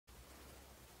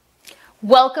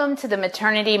Welcome to the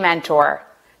Maternity Mentor.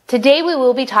 Today we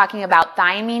will be talking about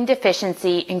thiamine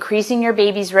deficiency increasing your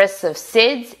baby's risks of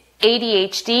SIDS,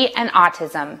 ADHD, and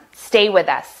autism. Stay with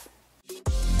us.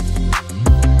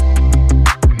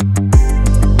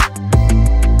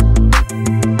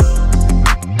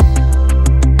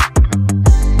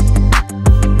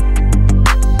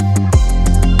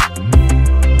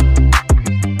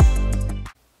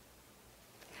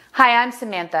 Hi, I'm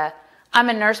Samantha. I'm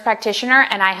a nurse practitioner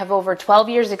and I have over 12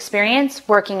 years experience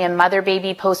working in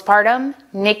mother-baby postpartum,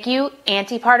 NICU,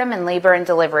 antepartum, and labor and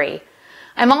delivery.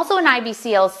 I'm also an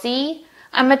IBCLC,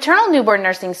 I'm maternal newborn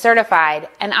nursing certified,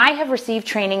 and I have received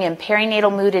training in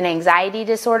perinatal mood and anxiety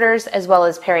disorders as well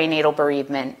as perinatal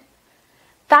bereavement.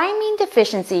 Thiamine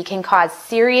deficiency can cause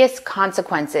serious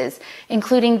consequences,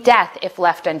 including death if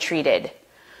left untreated.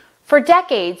 For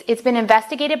decades, it's been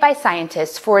investigated by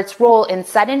scientists for its role in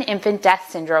sudden infant death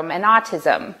syndrome and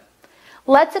autism.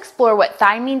 Let's explore what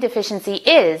thiamine deficiency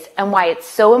is and why it's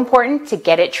so important to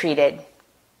get it treated.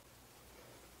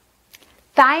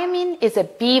 Thiamine is a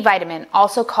B vitamin,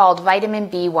 also called vitamin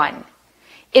B1.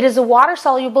 It is a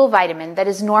water-soluble vitamin that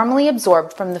is normally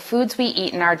absorbed from the foods we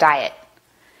eat in our diet.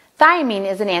 Thiamine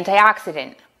is an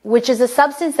antioxidant, which is a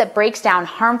substance that breaks down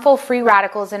harmful free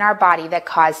radicals in our body that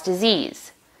cause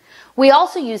disease. We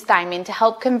also use thiamine to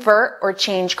help convert or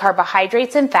change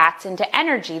carbohydrates and fats into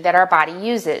energy that our body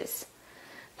uses.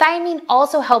 Thiamine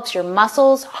also helps your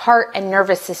muscles, heart, and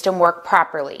nervous system work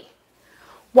properly.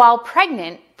 While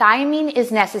pregnant, thiamine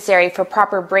is necessary for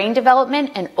proper brain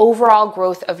development and overall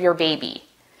growth of your baby.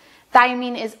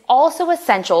 Thiamine is also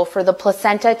essential for the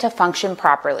placenta to function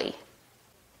properly.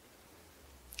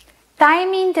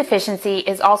 Thiamine deficiency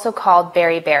is also called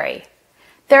beriberi.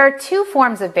 There are two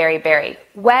forms of beriberi,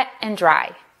 wet and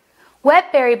dry.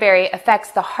 Wet beriberi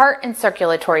affects the heart and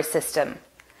circulatory system.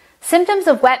 Symptoms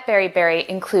of wet beriberi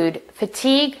include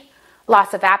fatigue,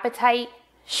 loss of appetite,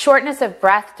 shortness of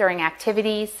breath during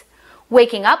activities,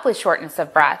 waking up with shortness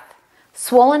of breath,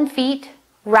 swollen feet,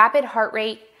 rapid heart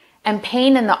rate, and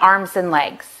pain in the arms and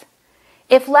legs.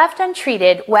 If left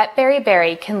untreated, wet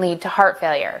beriberi can lead to heart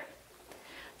failure.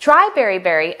 Dry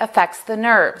beriberi affects the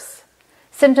nerves.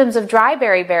 Symptoms of dry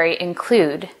beriberi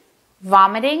include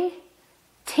vomiting,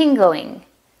 tingling,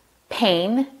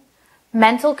 pain,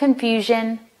 mental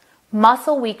confusion,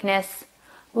 muscle weakness,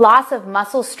 loss of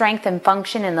muscle strength and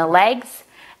function in the legs,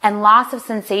 and loss of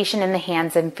sensation in the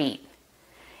hands and feet.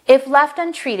 If left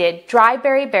untreated, dry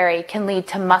beriberi can lead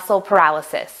to muscle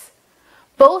paralysis.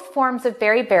 Both forms of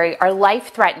beriberi are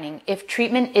life-threatening if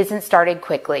treatment isn't started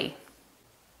quickly.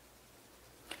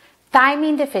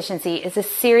 Thiamine deficiency is a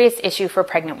serious issue for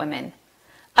pregnant women.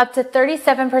 Up to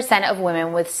 37% of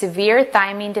women with severe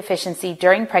thiamine deficiency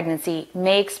during pregnancy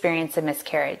may experience a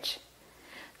miscarriage.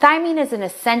 Thiamine is an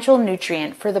essential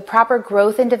nutrient for the proper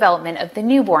growth and development of the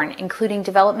newborn, including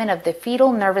development of the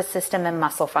fetal nervous system and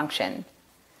muscle function.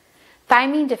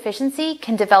 Thiamine deficiency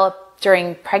can develop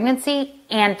during pregnancy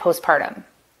and postpartum.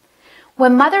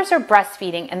 When mothers are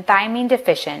breastfeeding and thiamine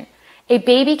deficient, a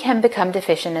baby can become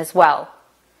deficient as well.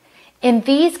 In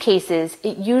these cases,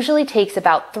 it usually takes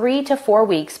about 3 to 4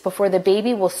 weeks before the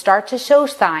baby will start to show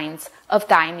signs of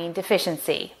thiamine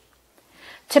deficiency.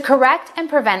 To correct and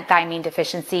prevent thiamine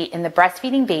deficiency in the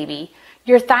breastfeeding baby,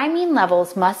 your thiamine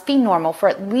levels must be normal for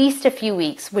at least a few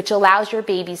weeks, which allows your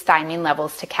baby's thiamine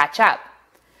levels to catch up.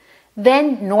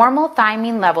 Then normal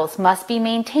thiamine levels must be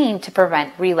maintained to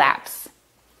prevent relapse.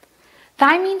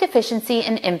 Thiamine deficiency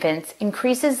in infants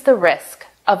increases the risk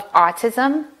of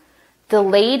autism,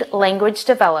 delayed language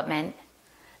development,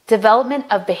 development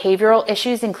of behavioral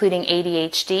issues including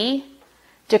ADHD,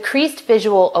 decreased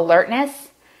visual alertness,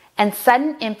 and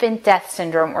sudden infant death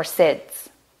syndrome or SIDS.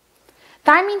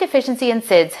 Thiamine deficiency in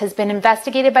SIDS has been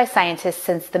investigated by scientists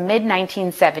since the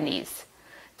mid-1970s.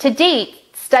 To date,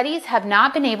 studies have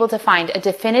not been able to find a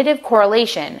definitive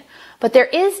correlation, but there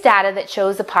is data that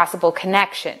shows a possible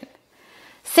connection.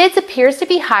 SIDS appears to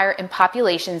be higher in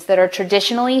populations that are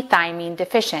traditionally thiamine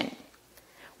deficient.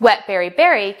 Wet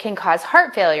beriberi can cause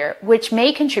heart failure, which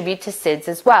may contribute to SIDS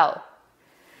as well.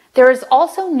 There is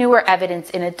also newer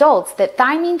evidence in adults that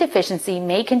thiamine deficiency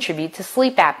may contribute to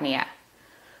sleep apnea.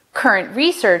 Current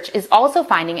research is also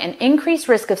finding an increased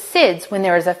risk of SIDS when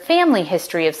there is a family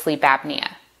history of sleep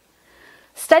apnea.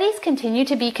 Studies continue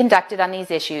to be conducted on these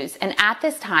issues, and at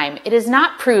this time, it is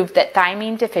not proved that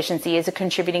thiamine deficiency is a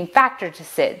contributing factor to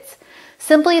SIDS,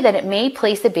 simply that it may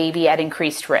place the baby at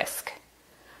increased risk.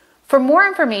 For more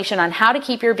information on how to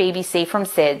keep your baby safe from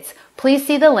SIDS, please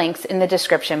see the links in the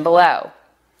description below.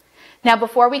 Now,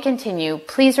 before we continue,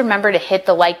 please remember to hit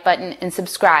the like button and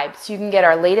subscribe so you can get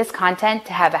our latest content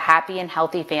to have a happy and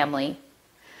healthy family.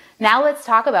 Now let's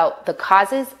talk about the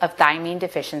causes of thiamine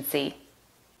deficiency.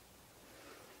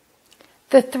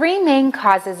 The three main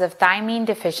causes of thiamine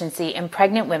deficiency in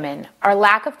pregnant women are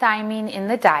lack of thiamine in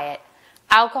the diet,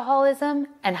 alcoholism,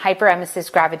 and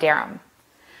hyperemesis gravidarum.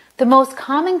 The most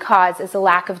common cause is a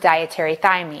lack of dietary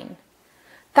thiamine.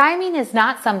 Thiamine is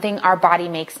not something our body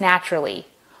makes naturally.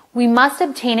 We must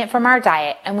obtain it from our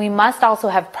diet, and we must also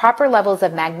have proper levels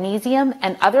of magnesium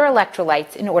and other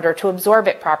electrolytes in order to absorb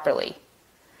it properly.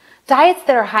 Diets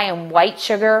that are high in white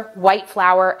sugar, white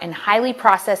flour, and highly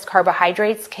processed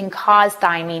carbohydrates can cause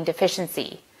thiamine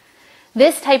deficiency.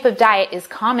 This type of diet is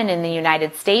common in the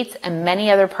United States and many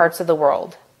other parts of the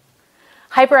world.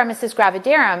 Hyperemesis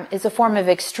gravidarum is a form of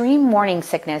extreme morning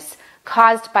sickness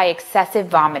caused by excessive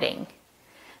vomiting.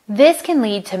 This can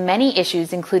lead to many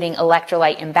issues including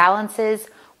electrolyte imbalances,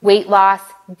 weight loss,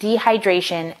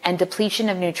 dehydration, and depletion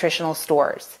of nutritional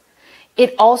stores.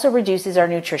 It also reduces our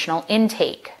nutritional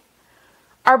intake.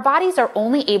 Our bodies are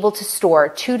only able to store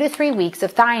 2 to 3 weeks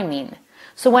of thiamine,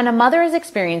 so when a mother is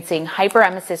experiencing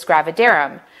hyperemesis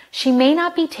gravidarum, she may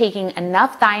not be taking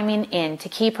enough thiamine in to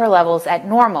keep her levels at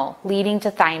normal, leading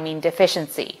to thiamine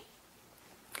deficiency.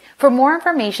 For more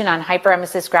information on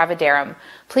hyperemesis gravidarum,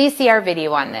 please see our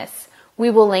video on this. We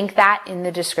will link that in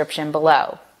the description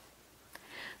below.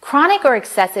 Chronic or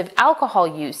excessive alcohol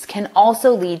use can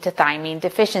also lead to thiamine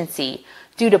deficiency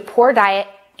due to poor diet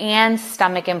and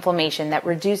stomach inflammation that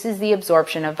reduces the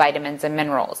absorption of vitamins and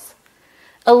minerals.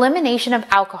 Elimination of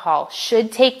alcohol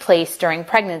should take place during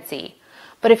pregnancy,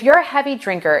 but if you're a heavy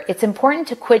drinker, it's important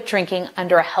to quit drinking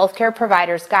under a healthcare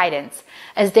provider's guidance,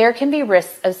 as there can be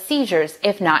risks of seizures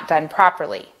if not done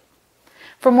properly.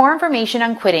 For more information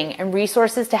on quitting and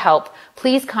resources to help,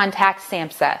 please contact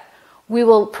SAMHSA. We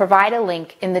will provide a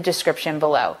link in the description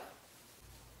below.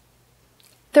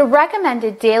 The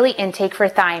recommended daily intake for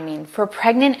thiamine for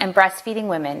pregnant and breastfeeding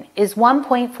women is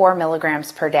 1.4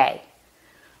 milligrams per day.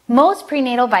 Most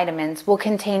prenatal vitamins will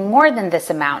contain more than this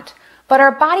amount, but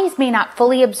our bodies may not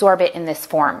fully absorb it in this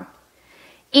form.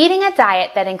 Eating a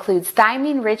diet that includes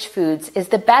thiamine-rich foods is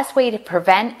the best way to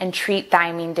prevent and treat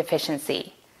thiamine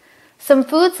deficiency. Some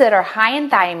foods that are high in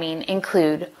thiamine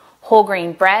include whole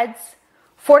grain breads,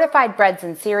 fortified breads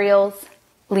and cereals,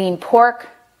 lean pork,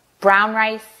 brown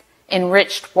rice,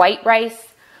 enriched white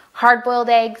rice, hard-boiled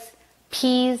eggs,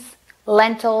 peas,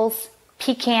 lentils,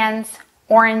 pecans,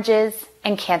 oranges,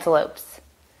 and cantaloupes.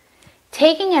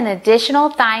 Taking an additional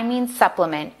thiamine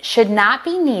supplement should not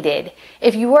be needed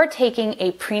if you are taking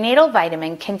a prenatal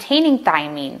vitamin containing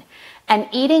thiamine and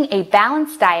eating a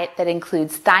balanced diet that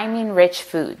includes thiamine-rich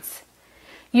foods.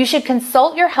 You should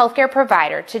consult your healthcare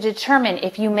provider to determine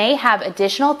if you may have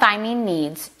additional thiamine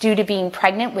needs due to being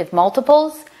pregnant with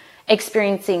multiples,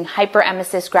 experiencing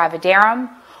hyperemesis gravidarum,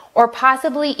 or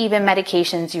possibly even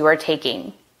medications you are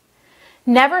taking.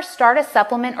 Never start a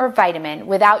supplement or vitamin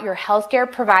without your healthcare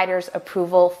provider's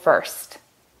approval first.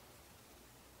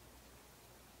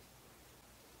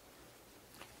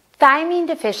 Thiamine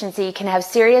deficiency can have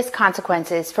serious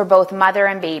consequences for both mother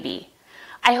and baby.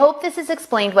 I hope this has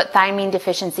explained what thiamine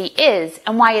deficiency is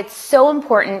and why it's so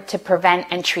important to prevent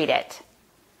and treat it.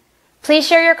 Please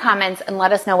share your comments and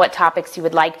let us know what topics you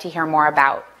would like to hear more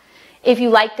about. If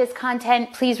you like this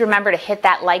content, please remember to hit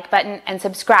that like button and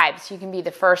subscribe so you can be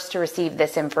the first to receive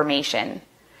this information.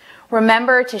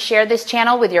 Remember to share this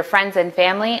channel with your friends and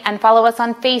family and follow us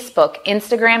on Facebook,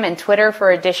 Instagram, and Twitter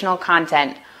for additional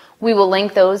content. We will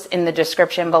link those in the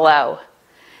description below.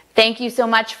 Thank you so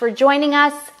much for joining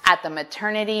us at the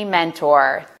Maternity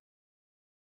Mentor.